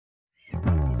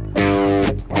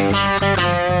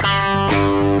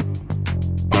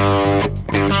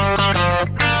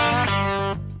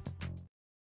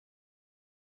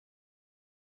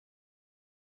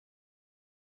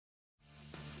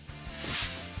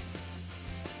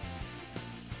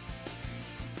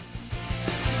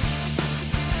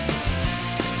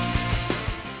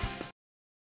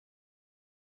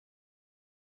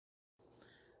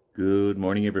Good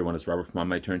morning, everyone. It's Robert from On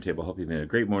My Turntable. Hope you've had a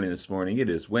great morning this morning. It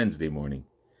is Wednesday morning.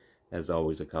 As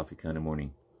always, a coffee kind of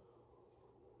morning.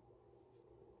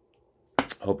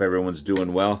 Hope everyone's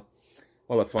doing well.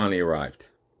 Well, it finally arrived.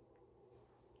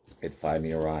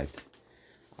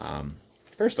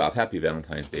 First off, happy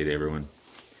Valentine's Day to everyone.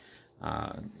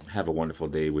 Have a wonderful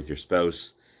day with your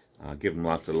spouse. Give them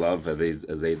lots of love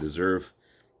as they deserve.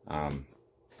 I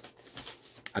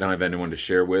don't have anyone to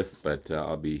share with, but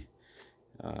I'll be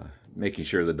making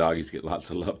sure the doggies get lots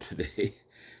of love today.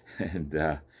 And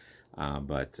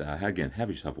again, have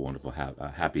yourself a wonderful,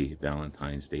 happy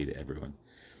Valentine's Day to everyone.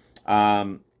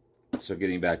 So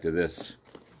getting back to this,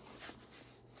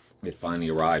 it finally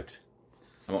arrived.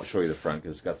 I won't show you the front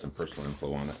because it's got some personal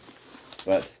info on it.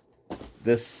 But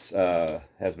this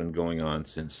has been going on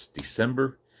since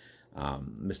December.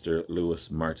 Mr. Louis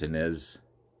Martinez,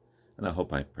 and I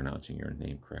hope I'm pronouncing your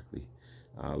name correctly,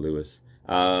 Louis,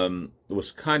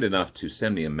 was kind enough to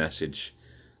send me a message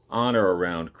on or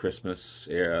around Christmas,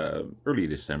 early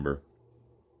December,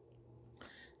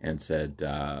 and said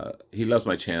he loves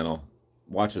my channel,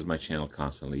 watches my channel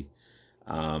constantly,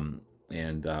 and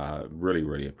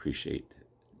really appreciate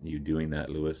you doing that,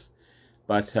 Louis.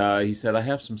 But he said, I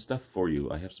have some stuff for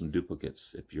you. I have some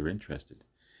duplicates if you're interested.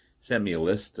 Sent me a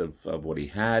list of what he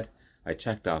had. I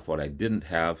checked off what I didn't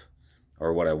have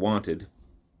or what I wanted,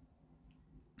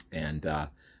 and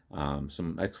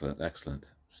some excellent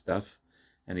stuff.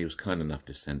 And he was kind enough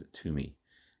to send it to me.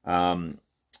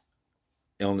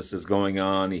 Illness is going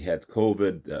on. He had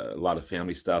COVID, a lot of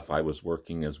family stuff. I was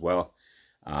working as well.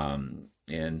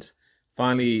 And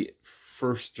finally,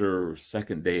 first or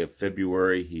second day of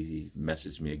February, he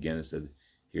messaged me again and said,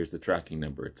 here's the tracking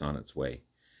number. It's on its way.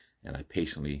 And I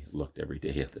patiently looked every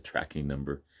day at the tracking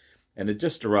number. And it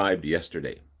just arrived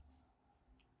yesterday,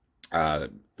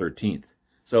 13th.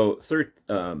 So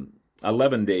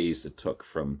 11 days it took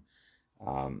from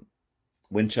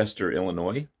Winchester,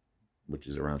 Illinois, which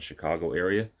is around Chicago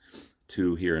area,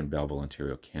 to here in Belleville,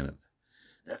 Ontario, Canada.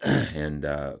 And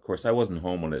of course, I wasn't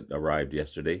home when it arrived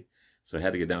yesterday, so I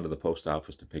had to get down to the post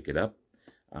office to pick it up.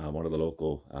 One of the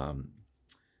local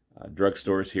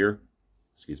drugstores here,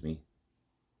 excuse me.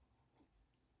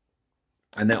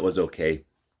 And that was okay,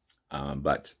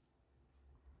 but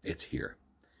it's here,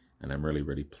 and I'm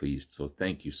really pleased. So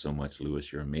thank you so much,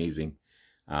 Louis. You're amazing.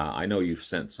 I know you've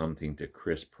sent something to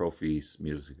Chris Profi's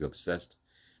Music Obsessed,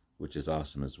 which is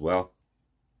awesome as well.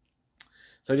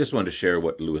 So I just wanted to share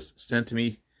what Louis sent to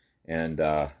me, and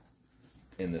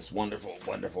in this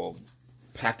wonderful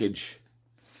package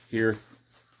here,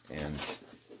 and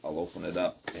I'll open it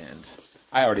up. And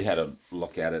I already had a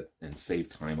look at it and save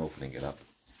time opening it up.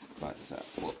 But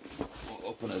we'll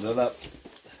open it up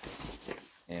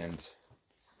and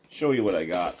show you what I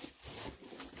got.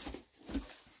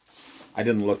 I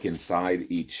didn't look inside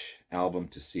each album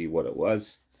to see what it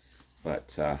was,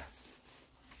 but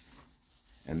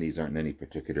and these aren't in any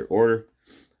particular order.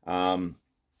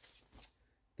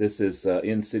 This is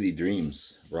In City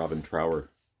Dreams, Robin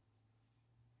Trower.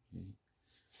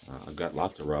 I've got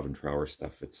lots of Robin Trower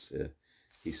stuff.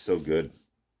 He's so good.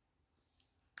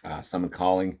 Someone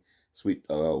Calling, Sweet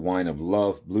Wine of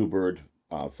Love, Bluebird,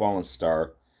 Fallen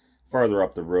Star, Farther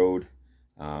Up the Road,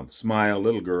 Smile,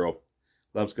 Little Girl,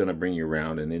 Love's Gonna Bring You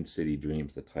Around, and In City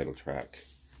Dreams, the title track.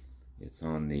 It's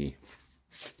on the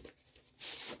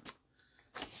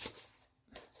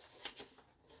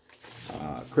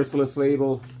Chrysalis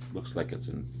label. Looks like it's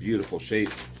in beautiful shape.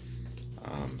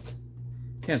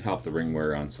 Can't help the ring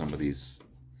wear on some of these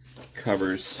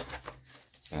covers,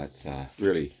 but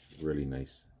really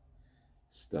nice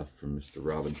stuff from Mr.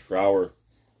 Robin Trower.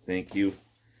 Thank you.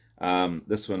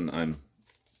 This one I'm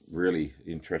really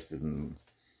interested in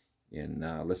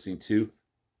listening to.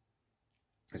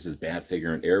 This is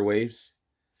Badfinger and Airwaves.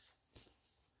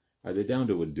 Are they down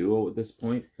to a duo at this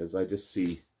point? Because I just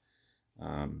see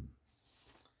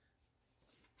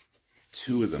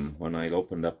two of them when I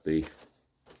opened up the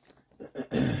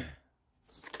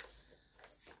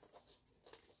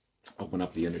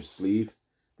inner sleeve.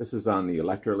 This is on the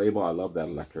Electra label. I love that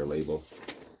Electra label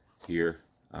here.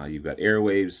 You've got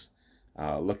Airwaves,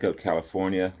 Lookout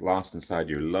California, Lost Inside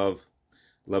Your Love,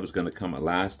 Love Is Gonna Come at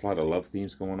Last. A lot of love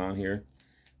themes going on here.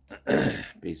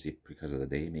 Basically because of the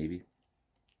day, maybe.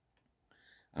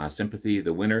 Sympathy,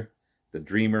 The Winner, The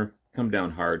Dreamer, Come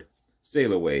Down Hard,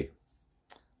 Sail Away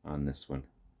on this one.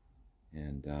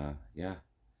 And yeah,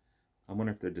 I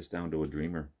wonder if they're just down to a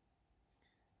dreamer.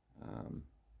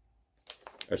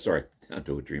 Or sorry, down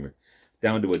to a dreamer.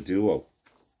 Down to a duo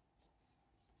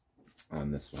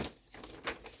on this one.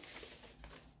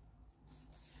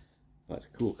 But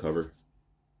cool cover.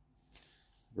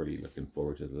 Really looking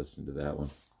forward to listening to that one.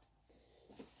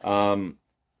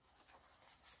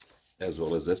 As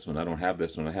well as this one. I don't have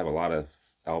this one. I have a lot of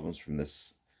albums from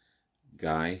this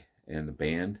guy and the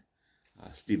band.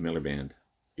 Steve Miller Band,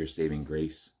 Your Saving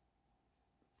Grace.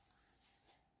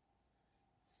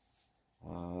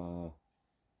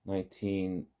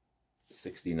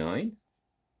 1969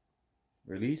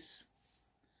 release.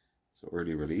 So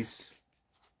early release.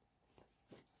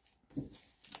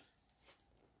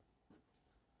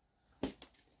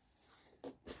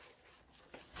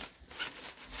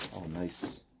 Oh,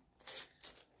 nice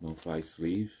MoFi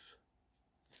sleeve.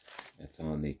 It's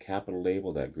on the Capitol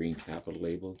label, that green Capitol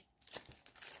label.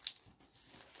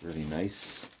 Really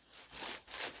nice.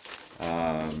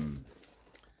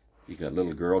 You got a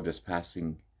little girl just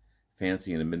passing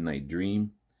fancy in a midnight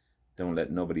dream. Don't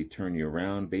let nobody turn you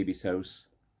around. Baby's house.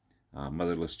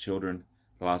 Motherless children.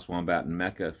 The Lost Wombat in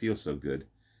Mecca. Feels so good.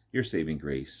 Your Saving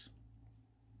Grace.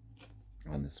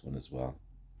 On this one as well.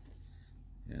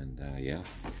 And yeah,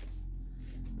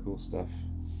 cool stuff.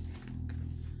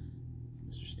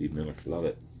 Mr. Steve Miller, love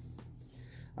it.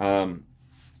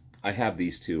 I have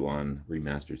these two on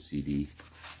remastered CD,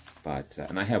 but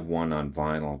and I have one on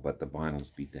vinyl, but the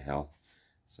vinyls beat to hell.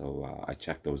 So I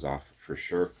checked those off for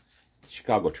sure.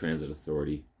 Chicago Transit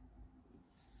Authority.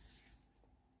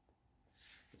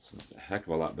 This one's a heck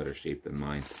of a lot better shape than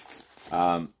mine.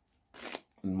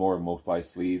 More MoFi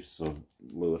sleeves, so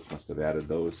Louis must have added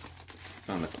those. It's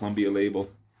on the Columbia label.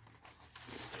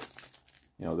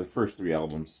 You know, the first three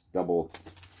albums, double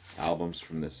albums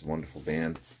from this wonderful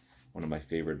band. One of my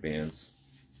favorite bands.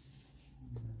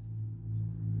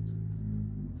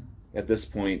 At this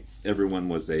point, everyone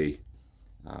was a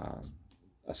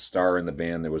star in the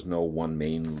band. There was no one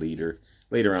main leader.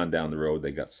 Later on down the road,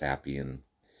 they got sappy, and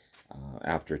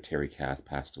after Terry Kath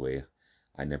passed away,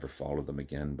 I never followed them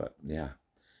again. But yeah,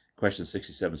 question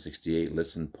 67, 68,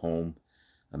 Listen, Poem,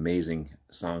 amazing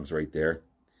songs right there.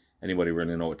 Anybody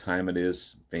really know what time it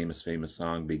is? Famous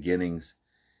song, Beginnings,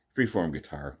 freeform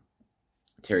guitar.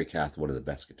 Terry Kath, one of the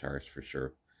best guitarists for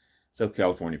sure. South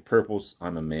California Purples,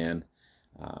 I'm a Man,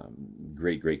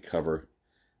 great cover.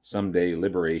 Someday,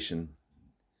 Liberation,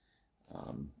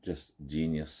 just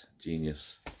genius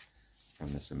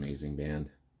from this amazing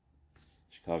band.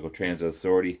 Chicago Transit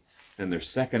Authority. And their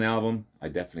second album, I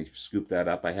definitely scooped that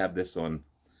up. I have this on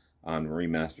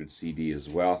remastered CD as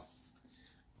well.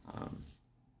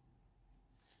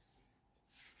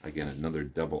 Again, another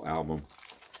double album.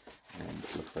 And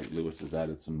it looks like Louis has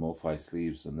added some MoFi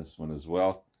sleeves on this one as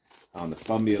well. On the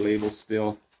Columbia label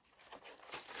still.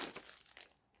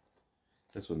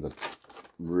 This one's a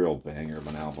real banger of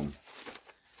an album.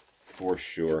 For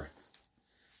sure.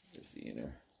 There's the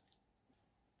inner.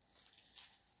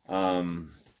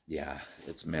 Yeah,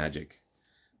 it's magic.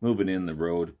 Moving in the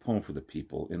road, Poem for the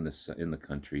People, in the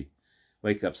country.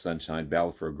 Wake Up Sunshine,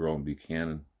 Ballad for a Girl in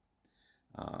Buchanan.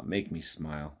 Make Me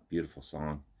Smile, beautiful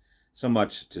song. So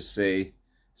much to say,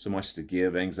 so much to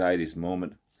give. Anxiety's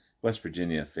Moment, West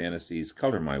Virginia Fantasies,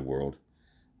 Color My World.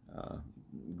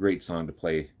 Great song to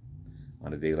play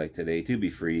on a day like today. To Be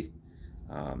Free,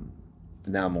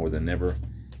 Now More Than Ever.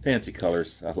 Fancy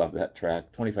Colors, I love that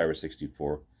track. 25 or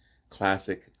 64.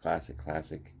 Classic.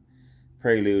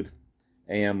 Prelude,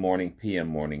 AM Morning, PM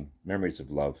Morning, Memories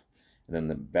of Love. And then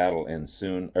The Battle Ends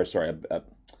Soon, or sorry,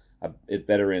 It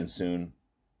Better End Soon.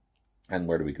 And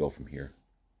Where Do We Go From Here?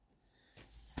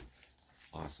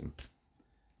 Awesome.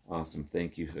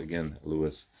 Thank you again,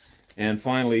 Louis. And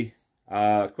finally,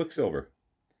 Quicksilver.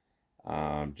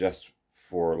 Just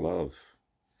for Love.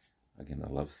 Again,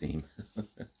 a love theme.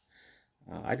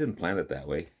 I didn't plan it that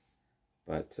way.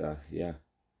 But, yeah.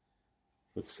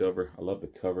 Quicksilver. I love the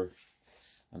cover.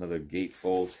 Another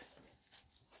gatefold.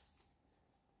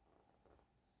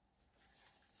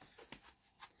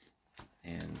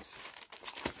 And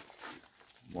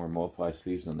more MoFi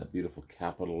sleeves on that beautiful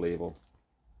Capitol label.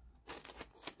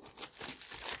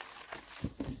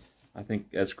 I think,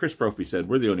 as Chris Brophy said,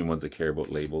 we're the only ones that care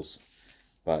about labels.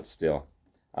 But still.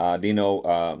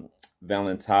 Dino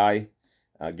Valenti,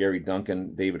 Gary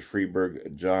Duncan, David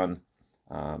Freeberg, John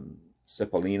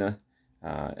Cipollina,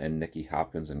 and Nicky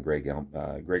Hopkins and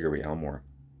Gregory Elmore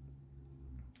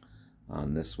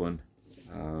on this one.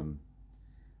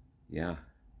 Yeah,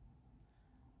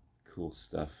 cool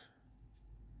stuff.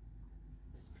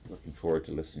 Looking forward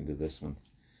to listening to this one.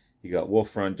 You got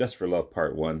Wolf Run, Just for Love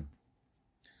Part 1.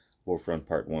 Wolf Run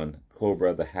Part 1.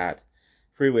 Cobra, The Hat,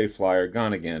 Freeway Flyer,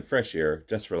 Gone Again, Fresh Air,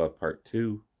 Just for Love Part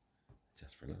 2.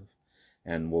 Just for Love.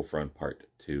 And Wolf Run Part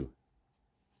 2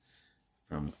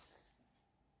 from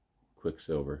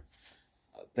Quicksilver.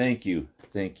 Thank you,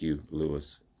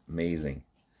 Louis. Amazing.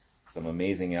 Some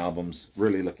amazing albums.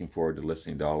 Really looking forward to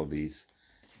listening to all of these.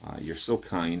 You're so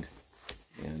kind,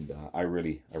 and I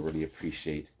really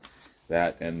appreciate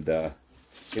that. And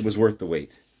it was worth the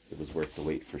wait. It was worth the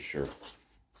wait for sure.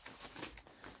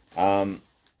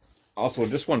 Also,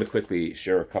 just wanted to quickly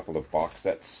share a couple of box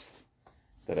sets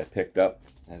that I picked up,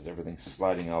 as everything's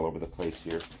sliding all over the place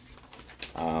here.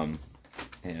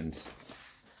 And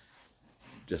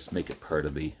just make it part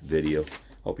of the video.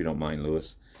 Hope you don't mind,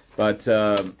 Louis. But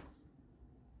I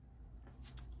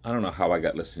don't know how I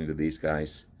got listening to these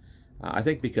guys. I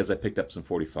think because I picked up some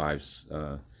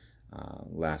 45s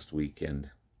last weekend.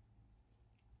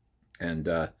 And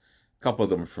a couple of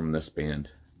them from this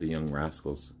band, the Young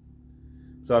Rascals.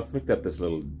 So I've picked up this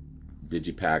little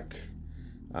digipack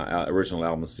original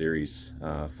album series,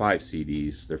 5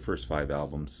 CDs, their first 5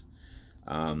 albums,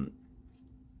 for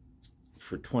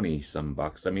 20-some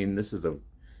bucks. I mean, this is a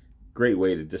great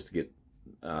way to just get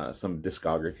some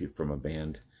discography from a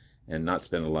band and not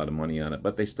spend a lot of money on it,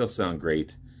 but they still sound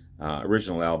great.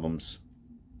 Original albums.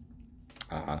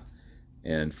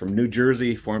 And from New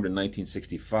Jersey, formed in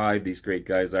 1965, these great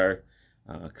guys are.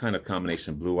 Kind of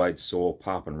combination of blue-eyed soul,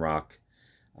 pop, and rock.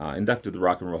 Inducted to the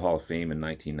Rock and Roll Hall of Fame in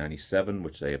 1997,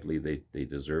 which I believe they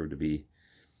deserve to be.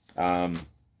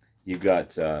 You've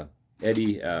got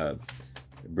Eddie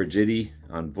Brigitti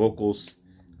on vocals,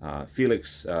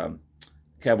 Felix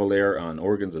Cavalier on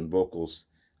organs and vocals,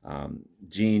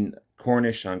 Gene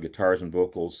Cornish on guitars and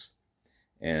vocals,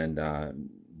 and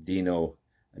Dino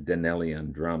Danelli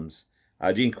on drums.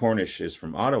 Gene Cornish is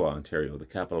from Ottawa, Ontario, the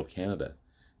capital of Canada.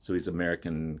 So he's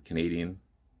American-Canadian.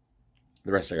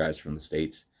 The rest of the guys from the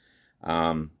States.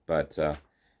 But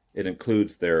it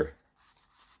includes their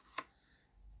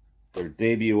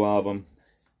debut album,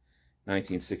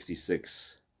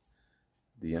 1966,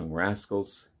 The Young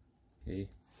Rascals. Okay.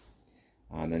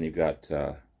 And then you've got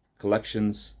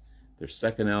Collections, their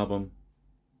second album.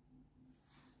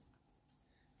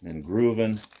 And then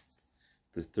Groovin',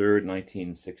 the third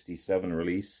 1967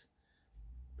 release.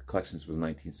 The Collections was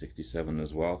 1967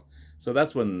 as well. So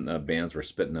that's when bands were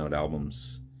spitting out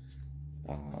albums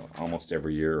almost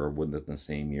every year or within the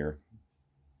same year.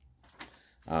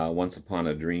 Once Upon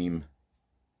a Dream.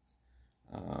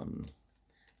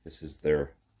 This is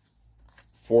their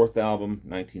fourth album,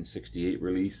 1968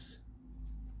 release.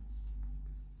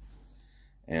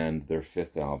 And their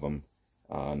fifth album,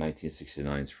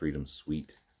 1969's Freedom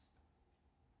Suite.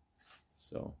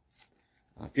 So,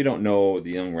 if you don't know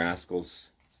the Young Rascals,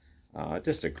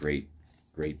 just a great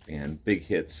band. Big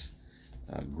hits,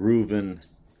 Groovin',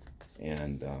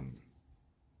 and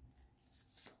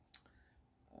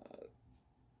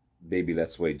Baby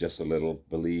Let's Wait Just a Little,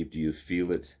 Believe, Do You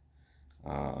Feel It,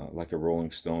 Like a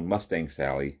Rolling Stone, Mustang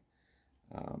Sally.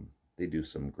 They do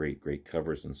some great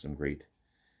covers and some great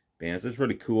bands. It's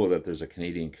really cool that there's a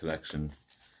Canadian connection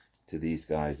to these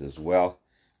guys as well.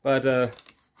 But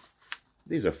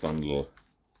these are fun little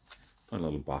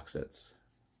box sets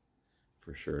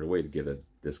for sure. A way to get a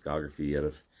discography out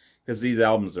of, because these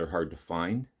albums are hard to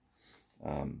find.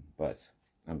 But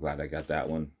I'm glad I got that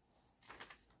one,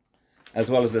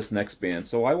 as well as this next band.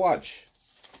 So I watch,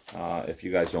 if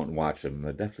you guys don't watch them,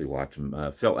 definitely watch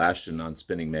them. Phil Ashton on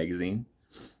Spinning Magazine.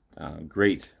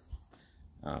 Great.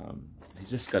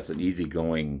 He's just got an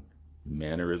easygoing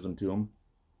mannerism to him.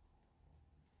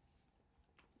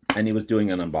 And he was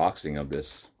doing an unboxing of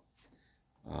this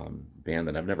band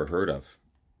that I've never heard of.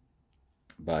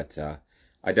 But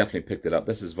I definitely picked it up.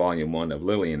 This is volume 1 of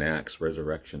Lillian Axe,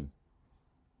 Resurrection.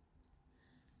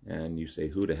 And you say,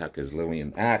 who the heck is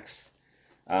Lillian Axe?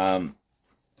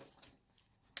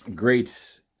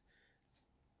 Great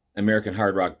American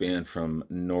hard rock band from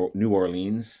New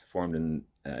Orleans, formed in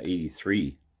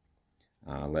 '83,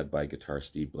 led by guitarist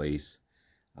Steve Blaze.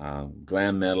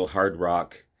 Glam metal, hard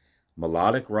rock,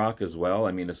 melodic rock as well.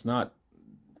 I mean, it's not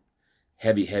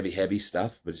heavy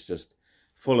stuff, but it's just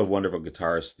full of wonderful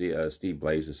guitars. Steve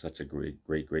Blaze is such a great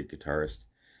guitarist.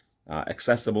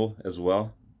 Accessible as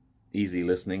well, easy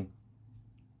listening.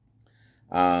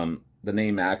 The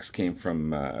name Axe came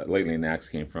from, Lillian Axe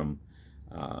came from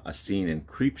a scene in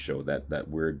Creepshow, that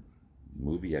weird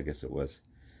movie, I guess it was.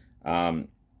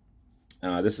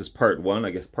 This is part 1.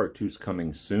 I guess part 2 is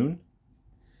coming soon.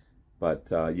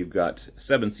 But you've got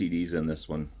 7 CDs in this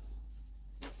one.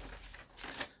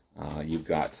 You've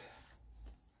got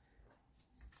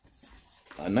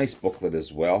a nice booklet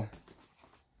as well.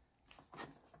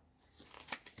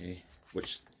 Okay,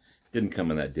 which didn't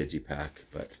come in that digipack,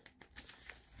 but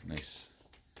nice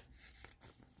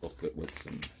booklet with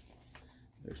some,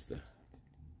 there's the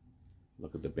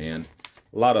look at the band.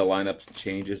 A lot of lineup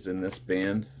changes in this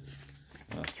band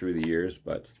through the years,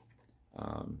 but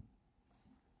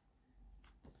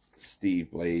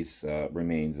Steve Blaze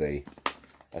remains a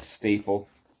staple.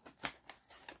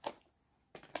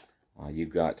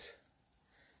 You've got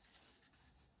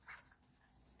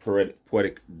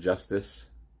Poetic Justice.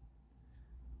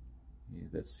 Yeah,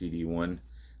 that's CD1.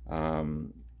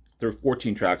 There are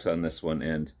 14 tracks on this one,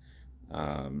 and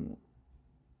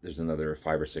there's another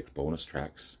 5 or 6 bonus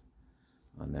tracks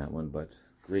on that one, but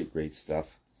great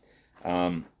stuff.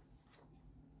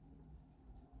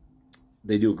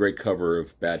 They do a great cover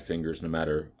of Badfingers no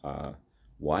matter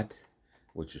what,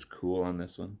 which is cool on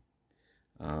this one.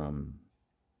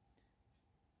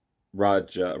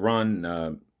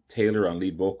 Ron Taylor on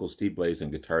lead vocals, Steve Blaze on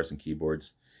guitars and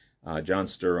keyboards, John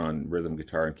Sturr on rhythm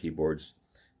guitar and keyboards,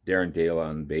 Darren Dale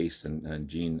on bass, and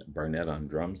Gene Barnett on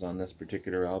drums on this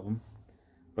particular album.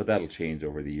 But that'll change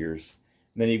over the years.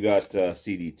 And then you've got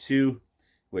CD2,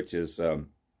 which is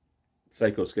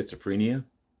Psycho Schizophrenia.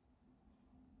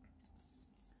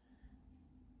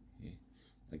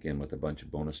 Again, with a bunch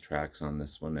of bonus tracks on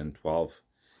this one, and 12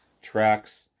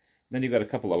 tracks. Then you've got a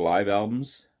couple of live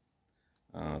albums.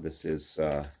 This is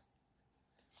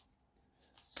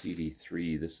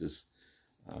CD3. This is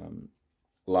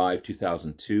Live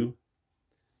 2002.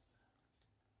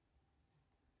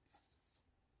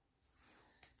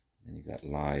 Then you got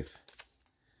Live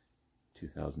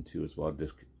 2002 as well.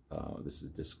 This is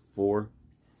disc 4.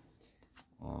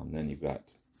 Then you've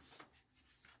got,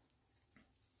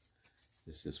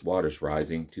 this is Waters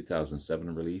Rising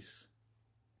 2007 release.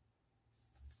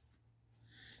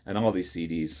 And all these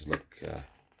CDs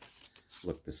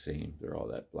look the same. They're all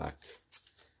that black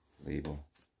label.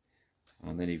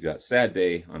 And then you've got Sad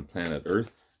Day on Planet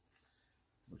Earth,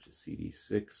 which is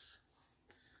CD6.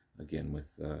 Again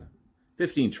with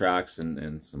 15 tracks and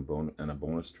a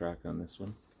bonus track on this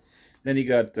one. Then you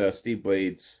got Steve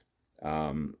Blade's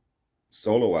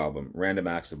solo album, Random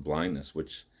Acts of Blindness,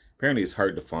 which apparently is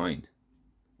hard to find.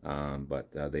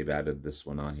 But they've added this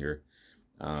one on here,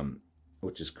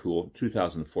 which is cool.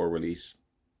 2004 release.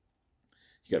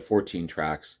 You got 14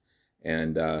 tracks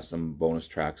and some bonus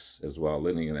tracks as well,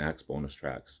 Lillian Axe bonus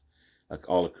tracks, like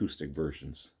all acoustic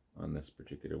versions on this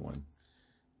particular one.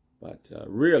 But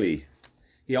really,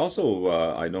 he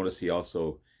also, I noticed he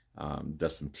also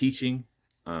does some teaching,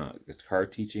 guitar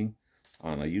teaching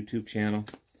on a YouTube channel.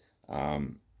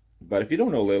 But if you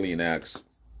don't know Lillian Axe,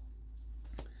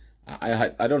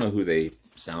 I don't know who they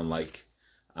sound like.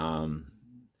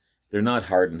 They're not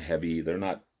hard and heavy. They're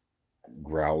not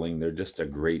growling. They're just a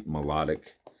great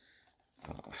melodic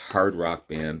hard rock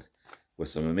band with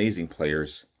some amazing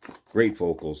players, great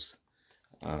vocals,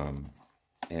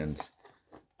 and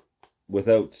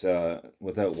without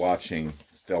watching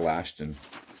Phil Ashton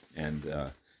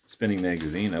and Spinning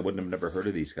Magazine, I wouldn't have never heard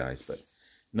of these guys. But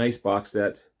nice box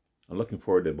set. I'm looking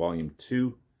forward to Volume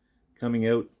 2 coming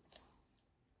out.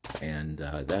 And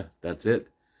that's it.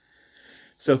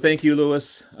 So thank you,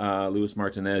 Louis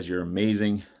Martinez. You're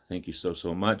amazing. Thank you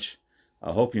so much.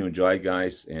 I hope you enjoyed,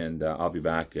 guys, and I'll be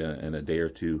back in a day or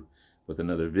two with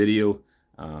another video.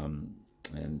 Have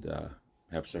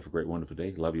yourself a great, wonderful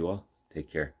day. Love you all. Take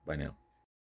care. Bye now.